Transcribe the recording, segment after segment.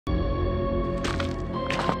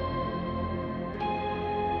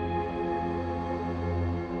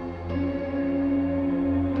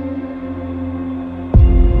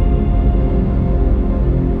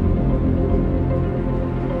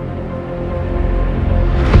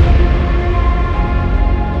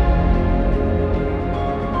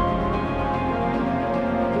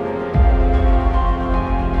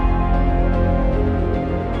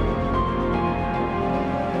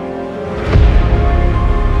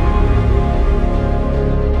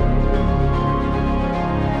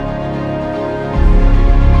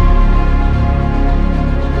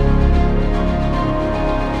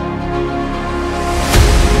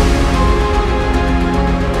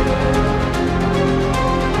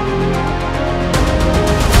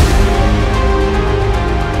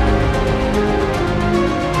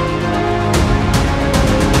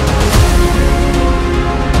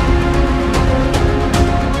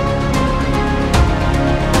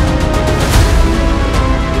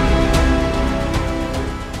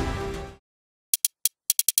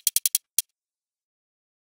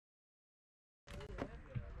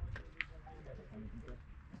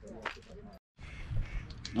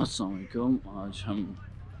अस्सलाम वालेकुम। आज हम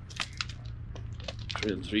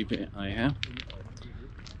ट्रेल 3 पे आए हैं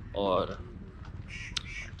और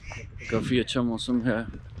काफ़ी अच्छा मौसम है।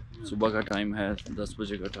 सुबह का टाइम है, 10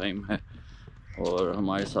 बजे का टाइम है और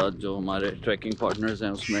हमारे साथ जो हमारे ट्रैकिंग पार्टनर्स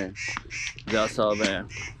हैं उसमें रियाज साहब हैं,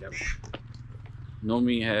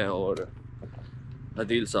 नोमी है और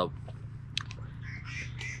अदील साहब।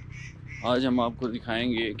 आज हम आपको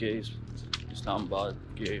दिखाएंगे कि इस्लामाबाद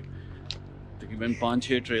के तकरीबन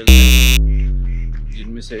 5-6 ट्रेल हैं,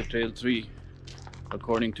 जिनमें से trail 3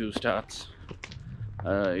 according to stats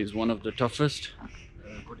is one of the toughest.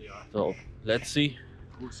 So let's see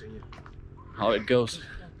how it goes.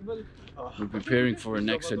 We're preparing for our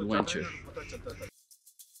next adventure.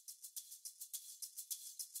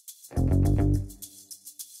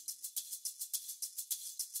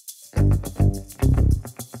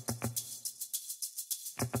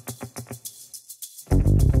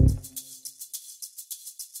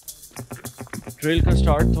 Trail का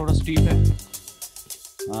स्टार्ट थोड़ा स्टीप है,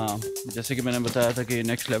 जैसे कि मैंने बताया था कि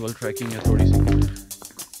नेक्स्ट लेवल ट्रैकिंग है थोड़ी सी।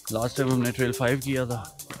 लास्ट टाइम हमने ट्रेल 5 किया था,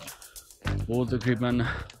 वो तकरीबन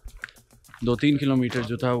 2-3 किलोमीटर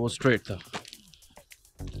जो था वो स्ट्रेट था।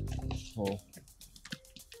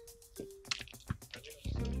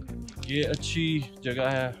 ये अच्छी जगह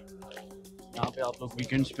है, यहाँ पे आप लोग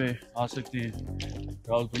वीकेंड्स पे आ सकते हैं।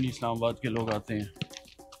 रावलपिंडी इस्लामाबाद के लोग आते हैं,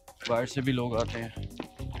 बाहर से भी लोग आते हैं,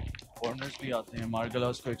 फॉरेनर्स भी आते हैं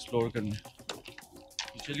मारगला को एक्सप्लोर करने।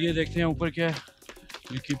 चलिए देखते हैं ऊपर क्या है।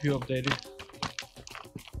 Will keep you updated.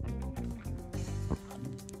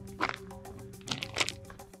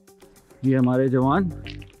 ये हमारे जवान,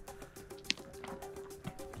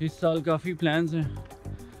 इस साल काफ़ी प्लान्स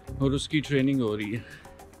हैं और उसकी ट्रेनिंग हो रही है,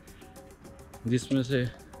 जिसमें से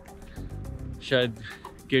शायद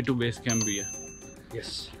K2 बेस कैंप भी है।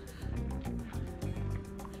 यस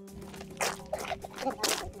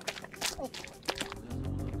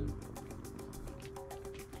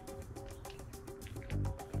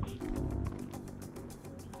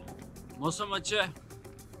मौसम अच्छा है।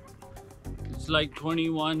 It's like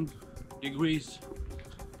 21 degrees,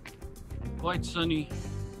 quite sunny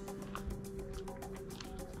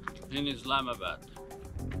in Islamabad.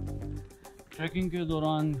 Trekking के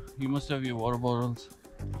दौरान you must have your water bottles.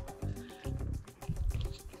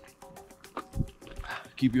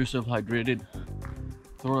 Keep yourself hydrated.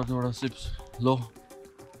 थोड़ा sips low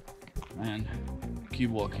and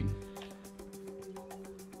keep walking.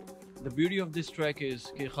 The beauty of this trek is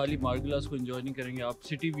कि खाली मार्गलास को enjoy नहीं करेंगे आप,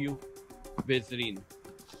 city view with serene.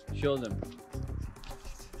 Show them.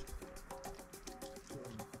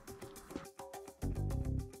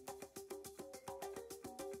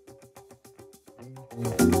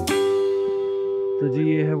 तो जी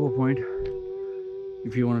ये है वो point.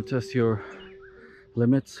 If you want to test your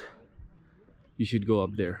limits, you should go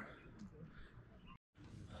up there.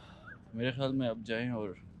 मेरे ख्याल में अब जाएं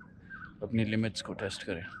और अपनी limits को test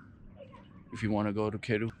करें. If you want to go to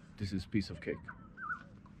K2, this is piece of cake.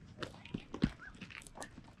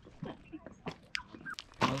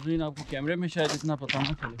 नाज़रीन, आपको कैमरे में शायद इतना पता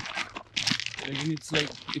ना चले, लेकिन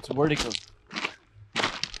it's vertical.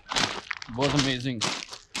 बहुत amazing.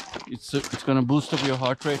 It's gonna boost up your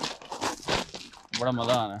heart rate. बड़ा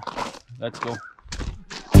मज़ा आना है. Let's go.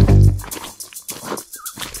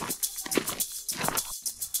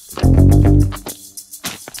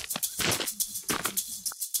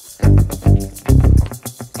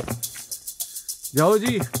 जाओ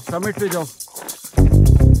जी, समिट पे जाओ।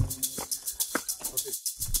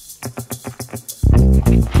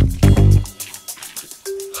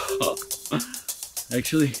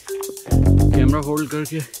 एक्चुअली कैमरा होल्ड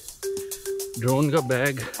करके ड्रोन का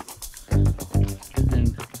bag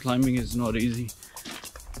and climbing is not easy,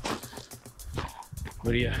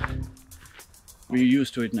 but या we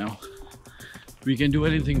used to it now. We can do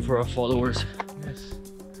anything for our followers.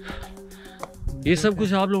 ये सब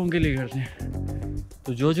कुछ आप लोगों के लिए करते हैं,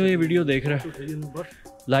 तो जो ये वीडियो देख रहा है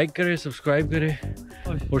लाइक करे, सब्सक्राइब करे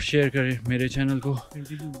और शेयर करे मेरे चैनल को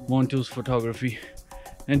मोंटोस photography,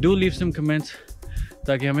 and do leave some comments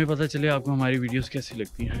ताकि हमें पता चले आपको हमारी वीडियोस कैसी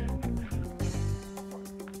लगती हैं।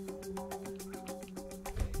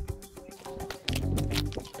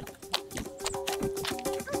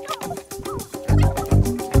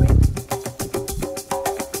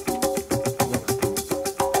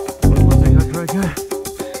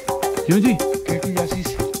 क्यों जी?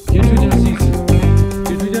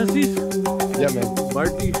 Yeah, man.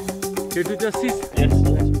 Marty, K2 Justice? Yes.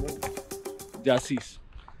 Justice.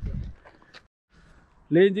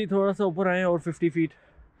 ले जी थोड़ा सा ऊपर आए और 50 feet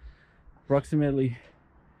approximately.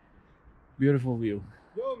 Beautiful view.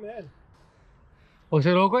 Yo, man. Huwag si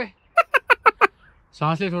Rokoy.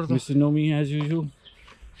 सांस ले थोड़ा सा। Mr. Nomi as usual.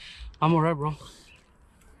 I'm alright, bro.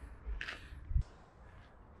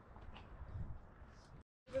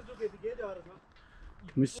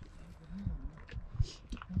 Miss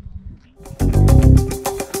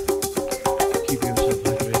keep yourself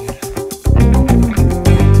hydrated.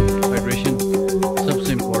 Hydration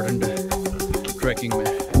सबसे important है ट्रैकिंग में.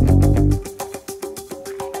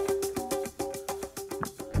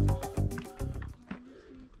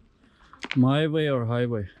 माई वे और हाई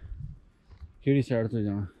वे केड़ी साइड से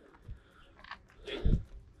जाना.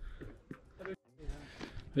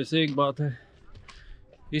 वैसे एक बात है,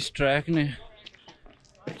 इस ट्रैक ने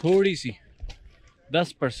थोड़ी सी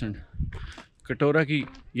 10% कटोरा की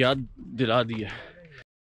याद दिला दी है.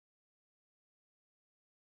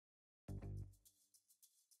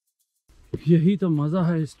 यही तो मज़ा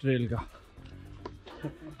है इस ट्रेल का.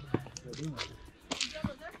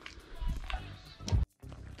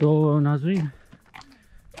 तो नाज़रीन,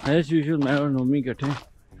 एज यूजुअल मैं और नोमी इकट्ठे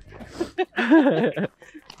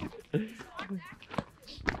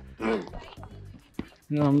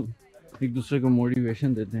हम एक दूसरे को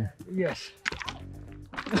मोटिवेशन देते हैं. Yes.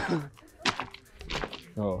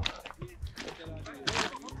 तो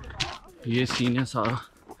ये सीन है सारा.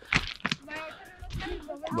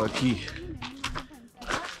 बाकी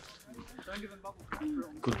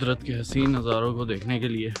कुदरत के हसीन नज़ारों को देखने के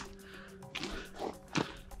लिए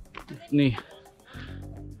इतनी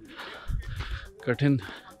कठिन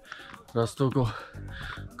रास्तों को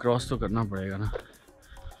क्रॉस तो करना पड़ेगा ना.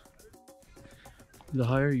 The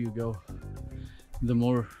higher you go, the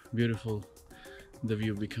more beautiful the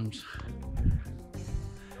view becomes.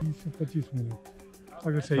 25 minute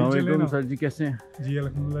अगर सही चले ना. सर जी कैसे हैं? जी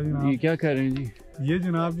अल्हम्दुलिल्लाह जनाब. ये क्या कह रहे हैं जी? ये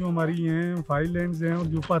जनाब जो हमारी हैं फाइल लैंड्स हैं और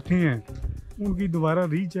जो पाथे हैं उनकी दोबारा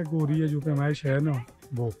रीचेक हो रही है. जो पैमाइश है ना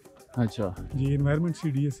वो. अच्छा जी एनवायरनमेंट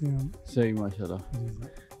CDA से हम. सही माशाल्लाह. जी जी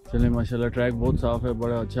चले माशाल्लाह ट्रैक बहुत साफ है.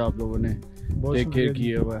 बड़ा अच्छा आप लोगों ने टेक केयर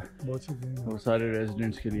किए हुआ है. बहुत शुक्रिया. और सारे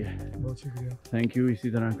रेजिडेंट्स के लिए बहुत शुक्रिया. Thank you.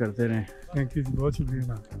 इसी तरह करते रहें. थैंक यू जी. बहुत शुक्रिया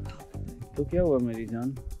ना. तो क्या हुआ मेरी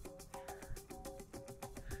जान?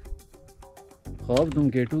 ख्वाब तुम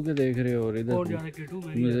केटू के देख रहे हो और इधर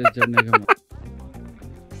मुझे चढ़ने का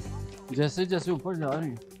जैसे जैसे ऊपर जा रहे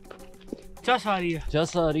हैं चस आ रही है.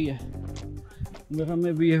 चस आ रही है.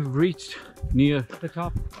 हमें we have reached near The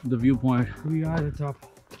top. the viewpoint. We are at the top.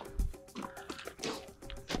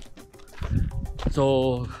 तो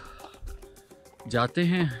जाते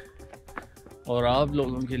हैं और आप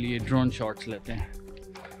लोगों के लिए ड्रोन शॉट्स लेते हैं.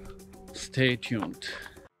 Stay tuned.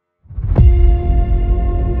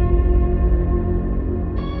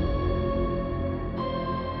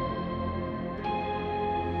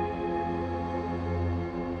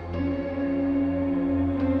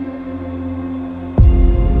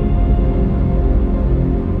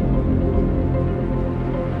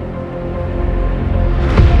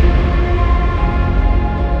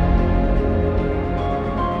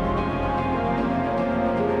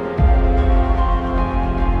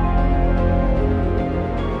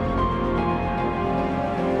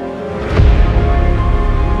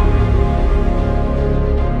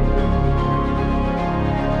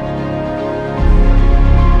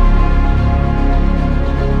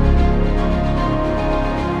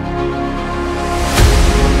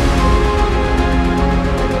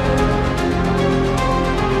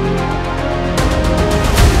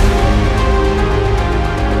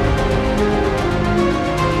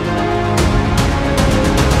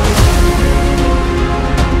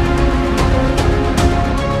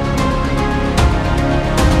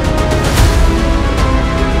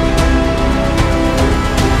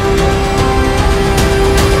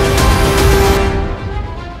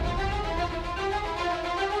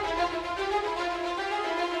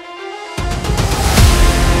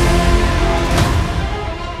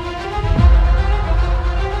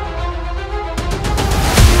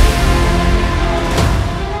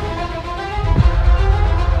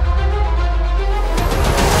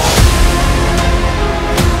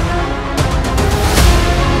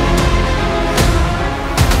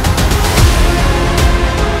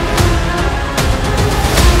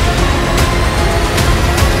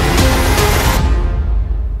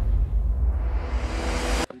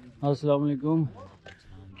 अस्सलाम वालेकुम.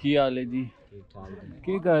 की हाल है जी?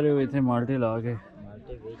 की कर रहे हो इतने माल्टे ला के?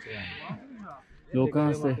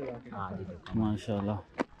 लोकां से माशाल्लाह.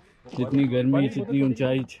 जितनी गर्मी जितनी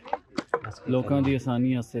ऊंचाई लोकां दी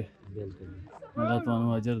आसानी से अल्लाह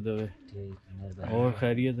तुहानू अजर देवे. और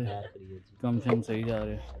खैरियत है? कम शम सही जा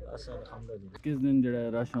रहे? किस दिन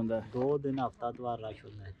जड़ा रश होंदा है? 2 दिन हफ्तावार रश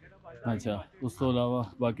होंदा है. अच्छा उस तो अलावा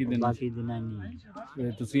बाकी दिन बाकी दिन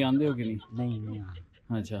नहीं. तुसी आंदे हो कि नहीं? नहीं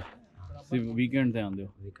अच्छा सिर्फ वीकेंड ते आंदे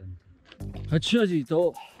हो? वीकेंड। अच्छा जी,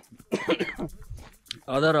 तो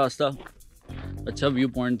आधा रास्ता अच्छा व्यू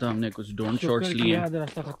पॉइंट था, हमने कुछ ड्रोन शॉट्स लिए हैं। आधा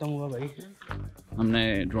रास्ता खत्म हुआ भाई।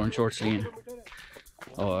 हमने ड्रोन शॉट्स लिए हैं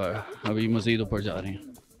और अभी मज़ीद ऊपर जा रहे हैं।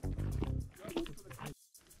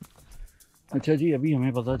 अच्छा जी, अभी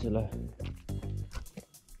हमें पता चला है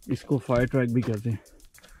इसको फायर ट्रैक भी कहते हैं,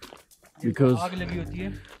 बिकॉज आग लगी होती है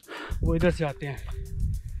वो इधर से आते हैं।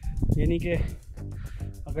 यानी कि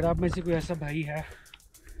अगर आप में से कोई ऐसा भाई है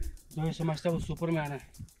जो ये समझता है वो सुपरमैन है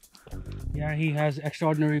या ही हैज़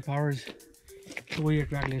एक्स्ट्राऑर्डिनरी पावर्स, तो वो ये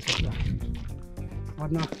ट्रैक ले सकता है,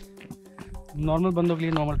 वरना नॉर्मल बंदों के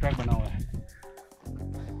लिए नॉर्मल ट्रैक बना हुआ है।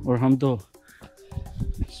 और हम तो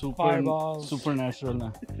Fireballs. सुपर नेचुरल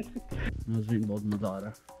ना। बहुत मज़ा आ रहा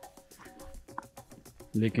है,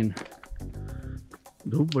 लेकिन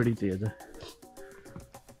धूप बड़ी तेज़ है।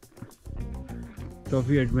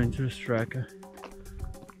 काफ़ी एडवेंचरस ट्रैक है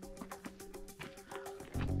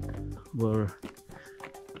और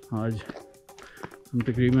आज हम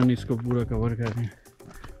तकरीबन इसको पूरा कवर कर रहे हैं।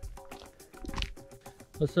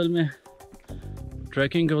 असल में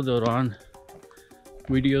ट्रैकिंग के दौरान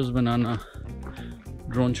वीडियोस बनाना,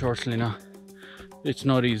 ड्रोन शॉट्स लेना, it's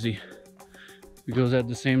not easy, because at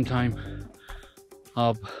the same time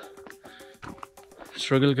आप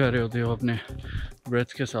स्ट्रगल कर रहे होते हो अपने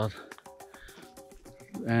ब्रेथ के साथ,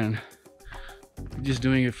 and just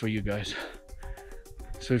doing it for you guys.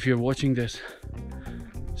 So if you're watching this,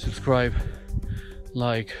 subscribe,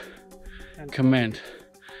 like, comment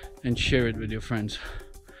and share it with your friends.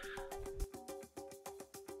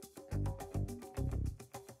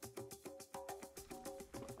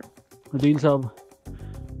 Adeel साहब,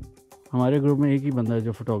 हमारे ग्रुप में एक ही बंदा है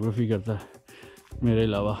जो फोटोग्राफी करता है मेरे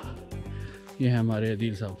अलावा, ये है हमारे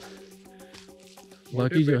अदील साहब।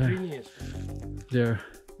 बाकी जो है they're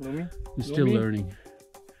still learning.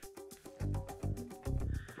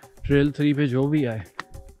 ट्रेल 3 पे जो भी आए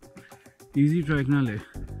इजी ट्रैक ना ले,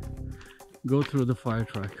 go through the fire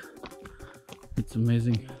track. It's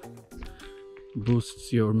amazing, boosts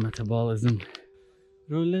your metabolism.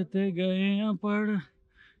 रुलते गए हैं पर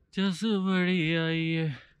चस बड़ी आई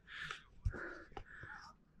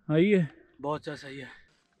है, बहुत अच्छा सही है।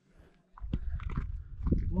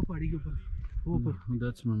 वो पहाड़ी के ऊपर, वो ऊपर।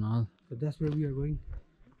 That's Monal. So that's where we are going.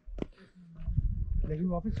 लेकिन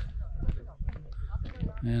वापस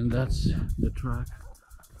And that's the track.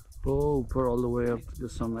 Oh, for all the way up to the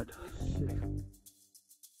summit.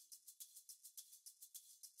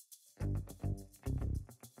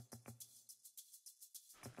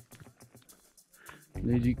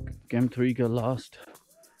 Ji camp 3 का लास्ट,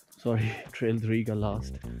 सॉरी ट्रेल 3 का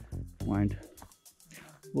लास्ट पॉइंट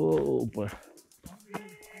वो ऊपर।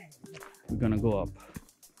 We're gonna go up.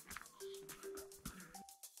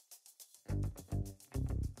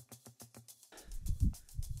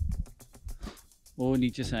 वो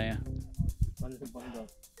नीचे से आए हैं,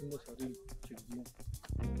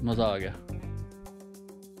 मज़ा आ गया।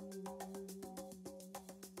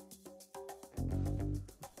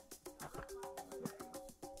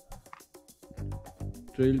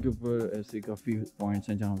 ट्रेल के ऊपर ऐसे काफ़ी पॉइंट्स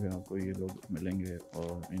हैं जहाँ पे आपको ये लोग मिलेंगे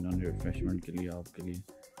और इन्होंने रिफ्रेशमेंट के लिए आपके लिए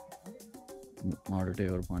माल्टे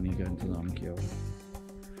और पानी का इंतज़ाम किया हुआ।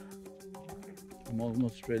 हम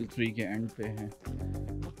ऑलमोस्ट ट्रेल 3 के एंड पे हैं।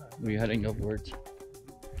 We are heading upwards.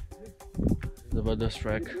 ज़बरदस्त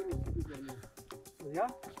ट्रैक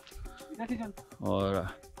और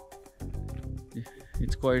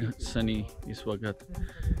इट्स क्वाइट सनी। इस वक्त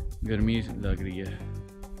गर्मी लग रही है।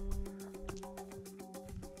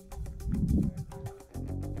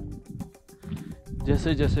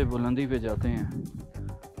 जैसे जैसे बुलंदी पे जाते हैं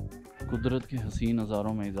कुदरत के हसीन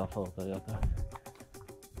नज़ारों में इजाफा होता जाता है।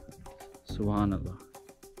 सुभान अल्लाह।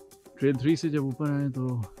 ट्रेल 3 से जब ऊपर आए तो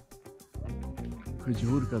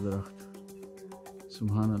खजूर का दरख्त,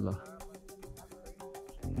 सुभान अल्लाह।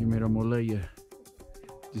 ये मेरा मौला ही है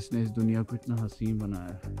जिसने इस दुनिया को इतना हसीन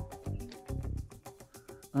बनाया है।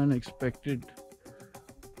 अनएक्सपेक्टेड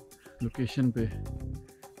लोकेशन पे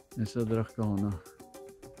ऐसा दरख्त का होना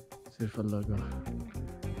सिर्फ अल्लाह का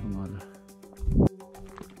कमाल है।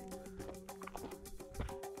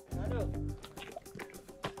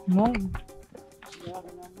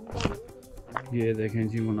 ये देखें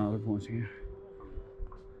जी, मनाल पहुंच गए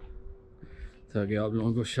ताकि आप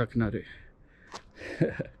लोगों को शक ना रहे।